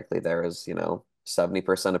headline, frankly, there is,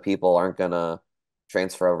 70% of people aren't gonna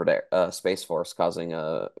transfer over to Space Force, causing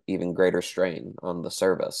a even greater strain on the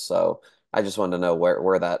service. So I just wanted to know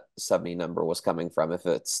where that 70 number was coming from. If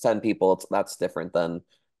it's 10 people, that's different than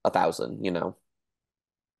 1,000,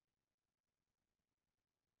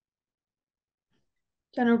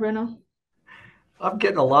 General Bruno. I'm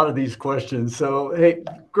getting a lot of these questions. So, hey,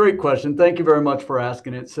 great question. Thank you very much for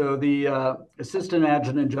asking it. So the Assistant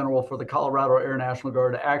Adjutant General for the Colorado Air National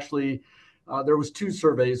Guard actually, there was two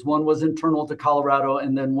surveys. One was internal to Colorado,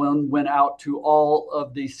 and then one went out to all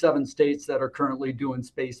of the 7 states that are currently doing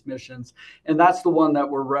space missions. And that's the one that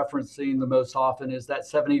we're referencing the most often, is that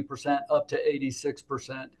 70% up to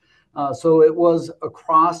 86%. So it was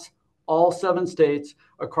across all 7 states,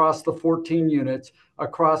 across the 14 units,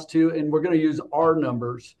 across to, and we're going to use our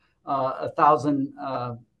numbers, 1,000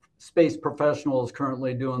 space professionals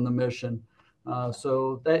currently doing the mission.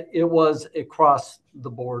 So that it was across the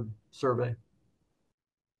board survey.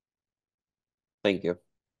 Thank you.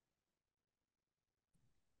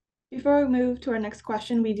 Before we move to our next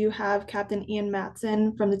question, we do have Captain Ian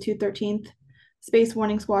Matson from the 213th Space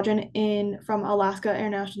Warning Squadron from Alaska Air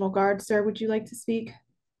National Guard. Sir, would you like to speak?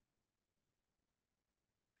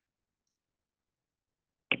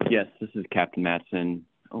 Yes, this is Captain Matson.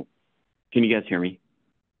 Oh, can you guys hear me?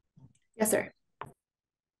 Yes, sir.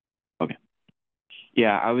 Okay.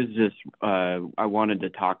 Yeah, I was just, I wanted to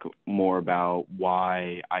talk more about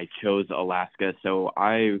why I chose Alaska. So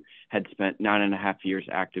I had spent 9.5 years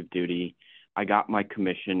active duty. I got my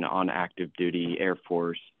commission on active duty Air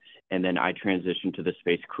Force, and then I transitioned to the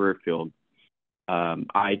space career field.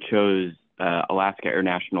 I chose Alaska Air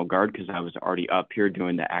National Guard because I was already up here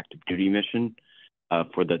doing the active duty mission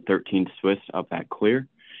for the 13th Swiss up at Clear.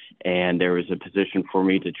 And there was a position for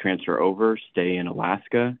me to transfer over, stay in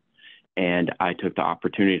Alaska. And I took the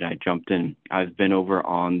opportunity and I jumped in. I've been over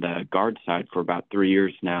on the guard side for about 3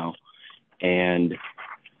 years now. And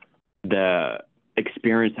the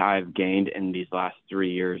experience I've gained in these last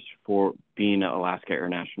 3 years for being an Alaska Air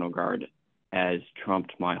National Guard has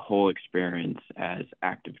trumped my whole experience as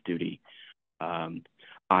active duty. I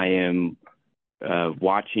am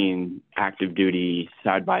watching active duty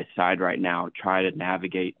side by side right now, try to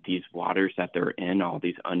navigate these waters that they're in, all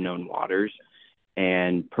these unknown waters.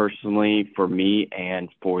 And personally, for me and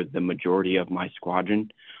for the majority of my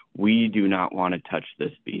squadron, we do not want to touch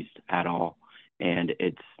this beast at all. And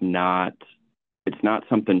it's not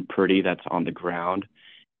something pretty that's on the ground.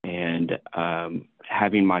 And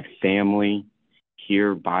having my family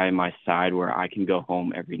here by my side where I can go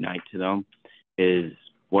home every night to them is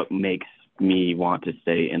what makes me want to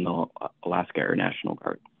stay in the Alaska Air National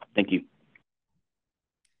Guard. Thank you.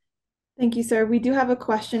 Thank you, sir. We do have a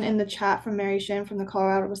question in the chat from Mary Shin from the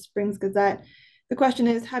Colorado Springs Gazette. The question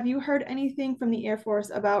is, have you heard anything from the Air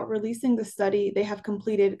Force about releasing the study they have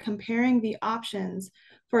completed comparing the options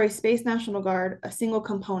for a Space National Guard, a single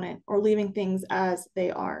component, or leaving things as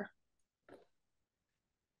they are?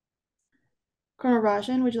 Colonel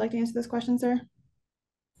Rajan, would you like to answer this question, sir?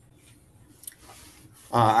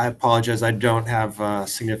 I apologize. I don't have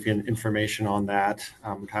significant information on that.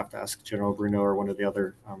 I'd have to ask General Bruno or one of the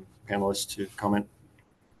other panelists to comment.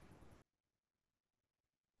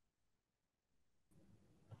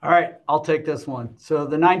 All right, I'll take this one. So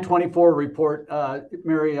the 924 report,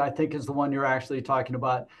 Mary, I think is the one you're actually talking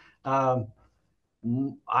about. I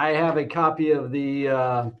have a copy of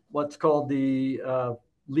the what's called the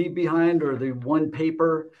leave behind, or the one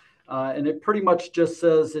paper. And it pretty much just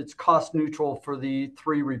says it's cost neutral for the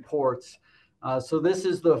 3 reports. So this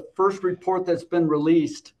is the first report that's been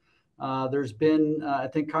released. There's been, I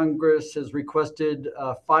think Congress has requested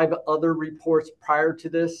 5 other reports prior to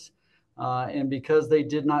this. And because they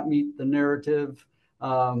did not meet the narrative,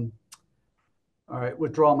 All right,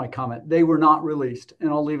 withdraw my comment. They were not released, and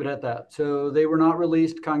I'll leave it at that. So they were not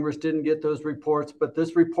released. Congress didn't get those reports, but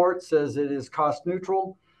this report says it is cost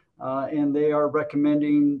neutral, and they are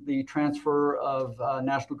recommending the transfer of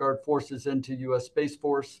National Guard forces into U.S. Space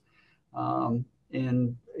Force,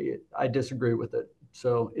 and I disagree with it.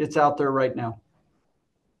 So it's out there right now.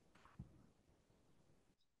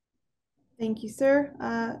 Thank you,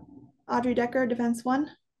 sir. Audrey Decker, Defense One.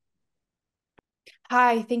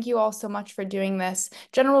 Hi, thank you all so much for doing this.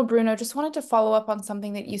 General Bruno, just wanted to follow up on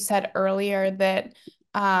something that you said earlier that,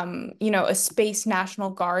 a Space National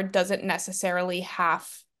Guard doesn't necessarily have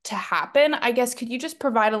to happen. I guess, could you just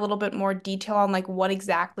provide a little bit more detail on like what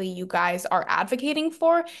exactly you guys are advocating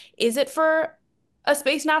for? Is it for a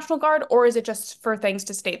Space National Guard or is it just for things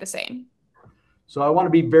to stay the same? So I want to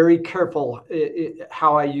be very careful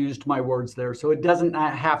how I used my words there. So it doesn't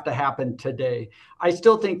have to happen today. I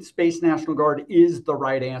still think Space National Guard is the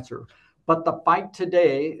right answer. But the fight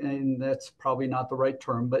today, and that's probably not the right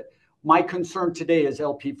term, but my concern today is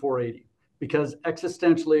LP 480, because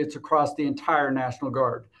existentially it's across the entire National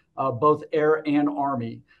Guard, both Air and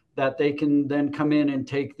Army, that they can then come in and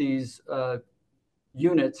take these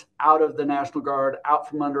units out of the National Guard, out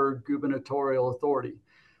from under gubernatorial authority.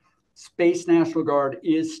 Space National Guard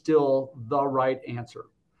is still the right answer.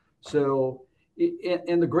 So,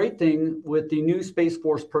 and the great thing with the new Space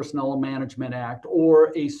Force Personnel Management Act,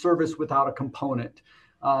 or a service without a component,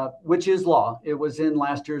 which is law, it was in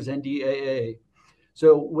last year's NDAA.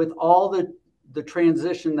 So with all the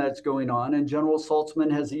transition that's going on, and General Saltzman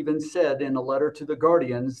has even said in a letter to the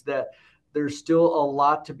Guardians that there's still a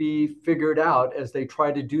lot to be figured out as they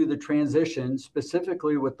try to do the transition,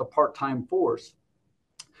 specifically with the part-time force.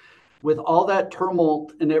 With all that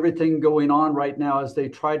tumult and everything going on right now as they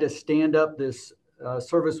try to stand up this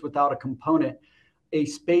service without a component, a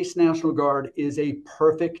Space National Guard is a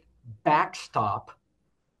perfect backstop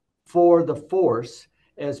for the force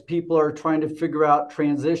as people are trying to figure out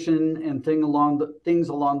transition and things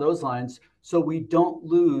along those lines, so we don't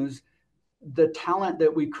lose the talent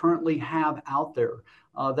that we currently have out there.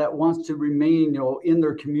 That wants to remain, in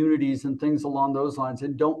their communities and things along those lines,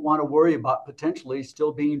 and don't want to worry about potentially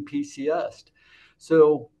still being PCS'd.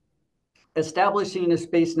 So establishing a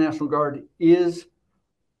Space National Guard is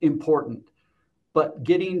important, but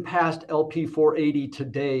getting past LP 480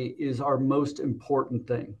 today is our most important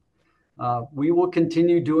thing. We will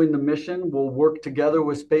continue doing the mission. We'll work together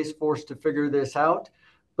with Space Force to figure this out,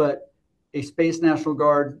 but a Space National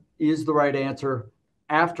Guard is the right answer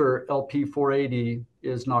after LP 480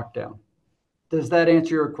 is knocked down. Does that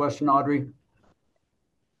answer your question, Audrey?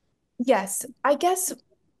 Yes, I guess,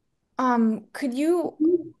 could you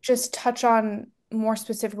just touch on more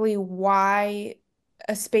specifically why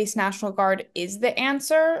a Space National Guard is the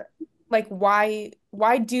answer? Like why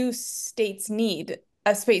do states need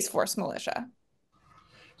a Space Force militia?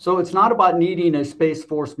 So it's not about needing a Space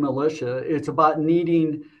Force militia. It's about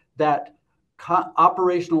needing that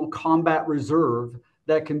operational combat reserve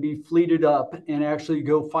that can be fleeted up and actually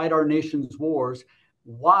go fight our nation's wars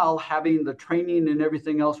while having the training and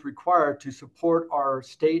everything else required to support our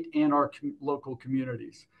state and our local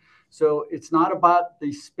communities. So it's not about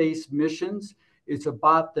the space missions. It's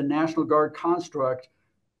about the National Guard construct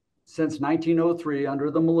since 1903 under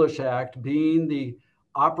the Militia Act being the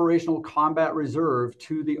operational combat reserve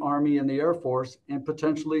to the Army and the Air Force and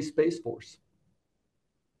potentially Space Force.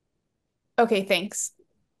 Okay, thanks.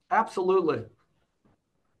 Absolutely.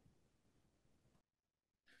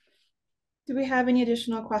 Do we have any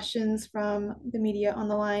additional questions from the media on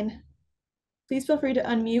the line? Please feel free to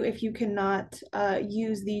unmute if you cannot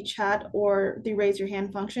use the chat or the raise your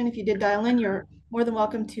hand function. If you did dial in, you're more than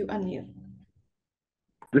welcome to unmute.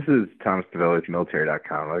 This is Thomas Develli with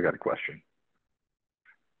military.com. I got a question.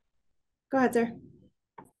 Go ahead, sir.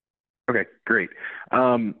 Okay, great.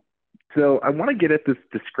 So I want to get at this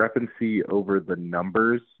discrepancy over the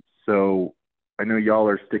numbers. So I know y'all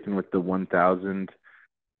are sticking with the 1,000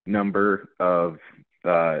 number of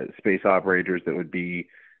space operators that would be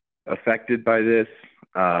affected by this.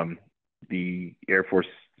 The Air Force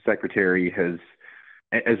Secretary has,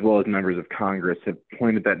 as well as members of Congress, have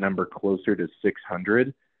pointed that number closer to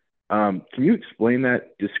 600. Can you explain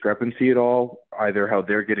that discrepancy at all, either how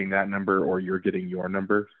they're getting that number or you're getting your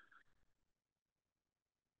number?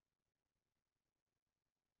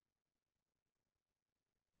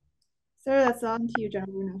 Sir, that's on to you,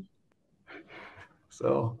 General Bruno.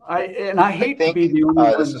 So I hate to be the only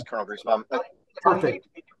one. This is Colonel Griesbaum. Perfect.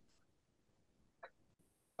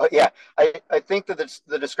 Yeah, I think that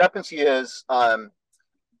the discrepancy is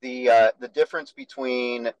the difference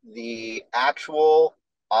between the actual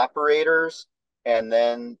operators and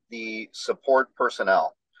then the support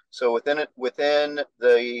personnel. So within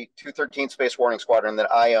the 213th Space Warning Squadron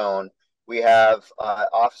that I own, we have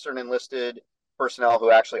officer and enlisted personnel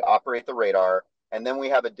who actually operate the radar, and then we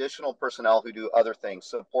have additional personnel who do other things,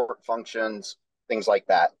 support functions, things like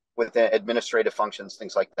that, within administrative functions,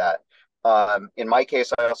 things like that. In my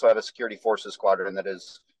case, I also have a security forces squadron that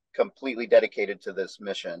is completely dedicated to this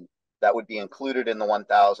mission. That would be included in the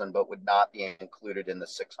 1,000, but would not be included in the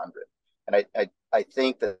 600. And I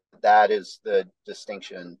think that is the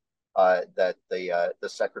distinction that the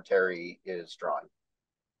secretary is drawing.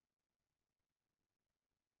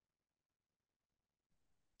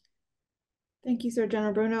 Thank you, Sir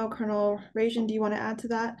General Bruno. Colonel Rajan, do you want to add to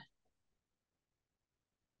that?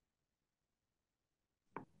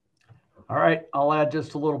 All right, I'll add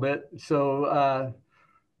just a little bit. So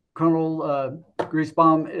Colonel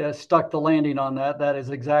Griesbaum stuck the landing on that. That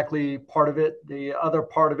is exactly part of it. The other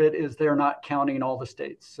part of it is they're not counting all the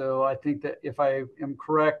states. So I think that if I am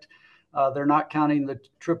correct, they're not counting the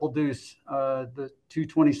Triple Deuce, the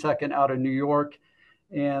 222nd out of New York,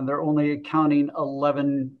 and they're only counting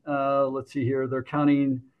 11. Let's see here. They're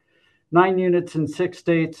counting 9 units in 6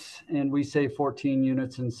 states, and we say 14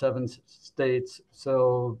 units in 7 states.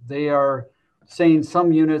 So they are saying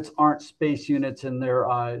some units aren't space units in their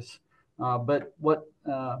eyes. But what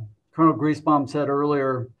Colonel Griesbaum said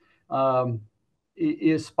earlier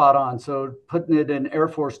is spot on. So putting it in Air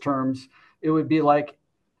Force terms, it would be like,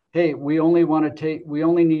 hey, we only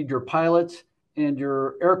need your pilots and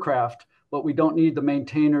your aircraft, but we don't need the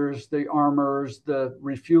maintainers, the armors, the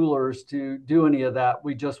refuelers to do any of that.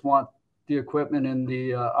 We just want the equipment and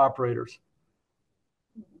the operators.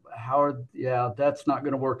 Yeah, that's not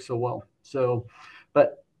going to work so well. So,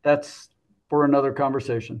 but that's for another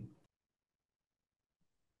conversation.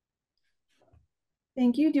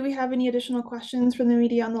 Thank you. Do we have any additional questions from the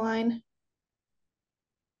media on the line?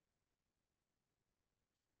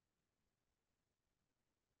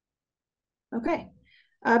 Okay.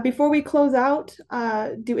 Before we close out,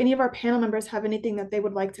 do any of our panel members have anything that they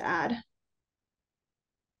would like to add?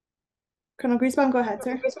 Colonel Griesbaum, go ahead,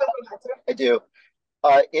 sir. I do.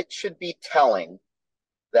 It should be telling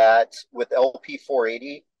that with LP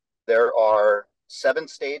 480, there are 7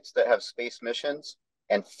 states that have space missions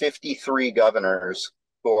and 53 governors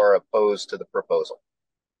who are opposed to the proposal.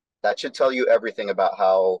 That should tell you everything about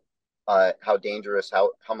how dangerous,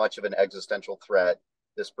 how much of an existential threat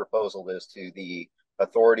this proposal is to the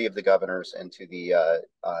authority of the governors and to the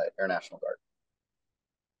Air National Guard.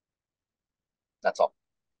 That's all.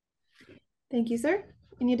 Thank you, sir.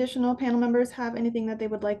 Any additional panel members have anything that they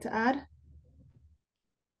would like to add?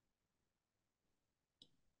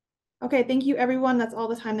 Okay, thank you, everyone. That's all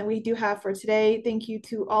the time that we do have for today. Thank you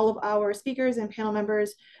to all of our speakers and panel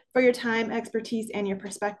members for your time, expertise, and your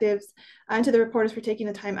perspectives, and to the reporters for taking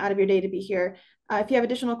the time out of your day to be here. If you have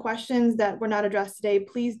additional questions that were not addressed today,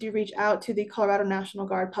 please do reach out to the Colorado National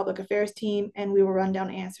Guard Public Affairs team, and we will run down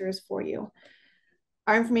answers for you.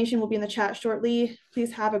 Our information will be in the chat shortly.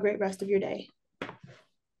 Please have a great rest of your day.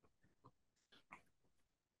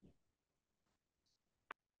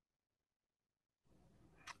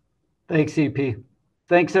 Thanks, EP.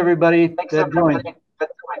 Thanks, everybody that joined.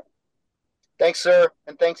 Thanks, sir,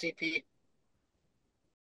 and thanks, EP.